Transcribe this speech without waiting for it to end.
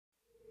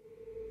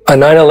A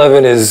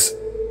 911 is,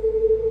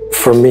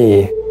 for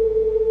me,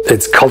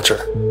 it's culture.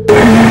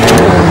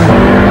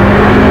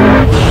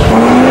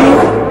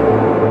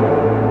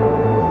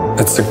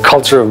 It's a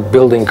culture of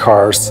building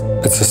cars.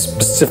 It's a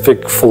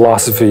specific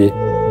philosophy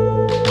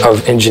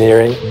of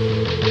engineering,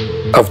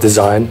 of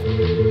design,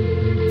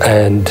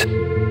 and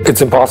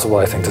it's impossible,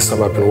 I think, to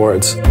sum up in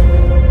words.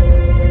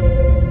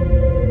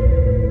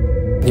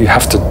 You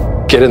have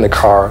to get in the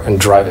car and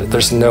drive it.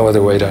 There's no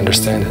other way to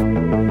understand it.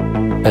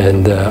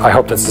 And I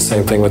hope that's the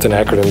same thing with an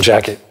Acronym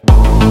jacket.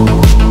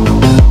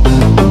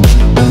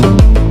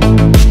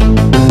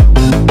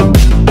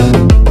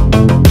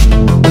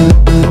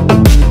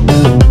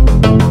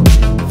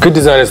 Good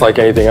design is like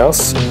anything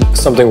else. If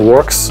something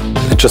works,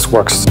 it just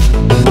works.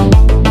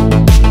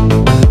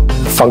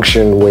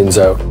 Function wins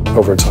out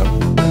over time.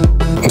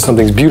 If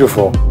something's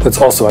beautiful, it's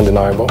also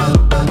undeniable.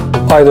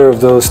 Either of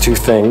those two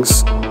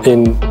things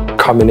in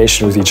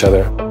combination with each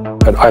other,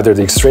 at either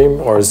the extreme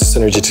or as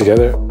synergy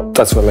together,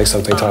 that's what makes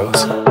something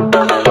timeless.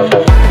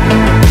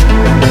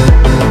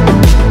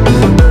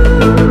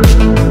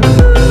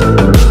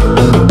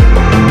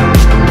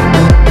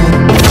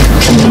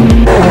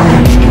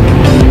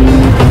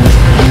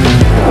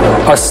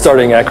 Us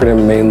starting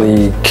Acronym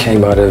mainly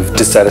came out of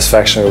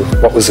dissatisfaction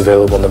with what was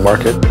available in the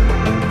market.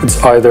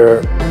 It's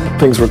either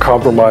things were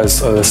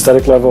compromised on an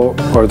aesthetic level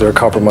or they're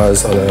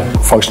compromised on a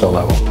functional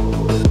level.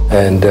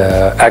 And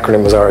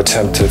Acronym was our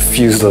attempt to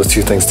fuse those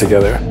two things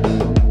together.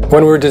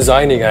 When we're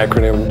designing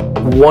Acronym,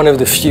 one of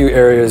the few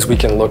areas we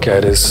can look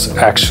at is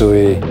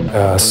actually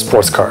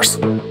sports cars.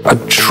 A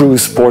true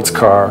sports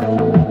car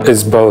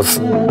is both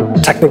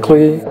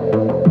technically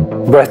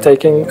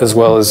breathtaking as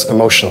well as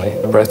emotionally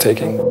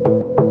breathtaking.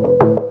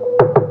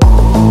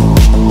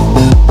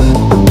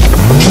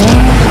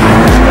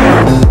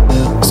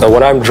 So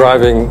when I'm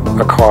driving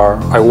a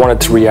car, I want it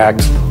to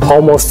react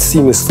almost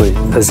seamlessly,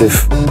 as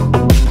if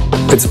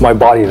it's my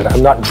body that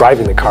I'm not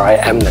driving the car, I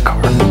am the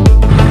car.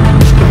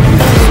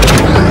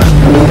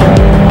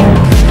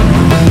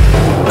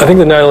 I think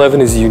the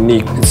 911 is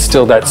unique. It's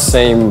still that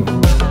same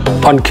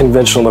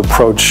unconventional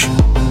approach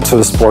to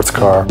the sports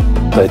car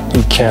that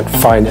you can't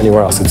find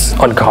anywhere else. It's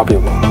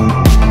uncopyable.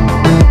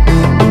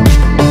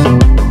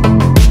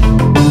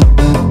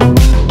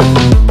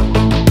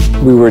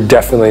 We were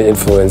definitely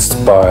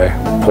influenced by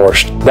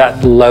Porsche.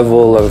 That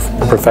level of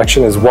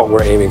perfection is what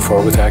we're aiming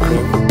for with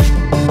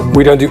Acronym.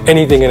 We don't do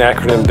anything in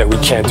Acronym that we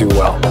can't do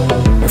well.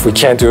 If we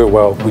can't do it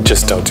well, we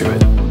just don't do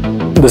it.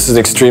 This is an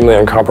extremely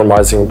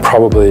uncompromising,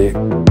 probably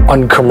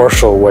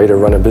uncommercial way to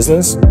run a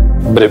business,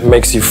 but it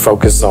makes you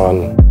focus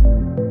on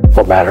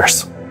what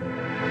matters.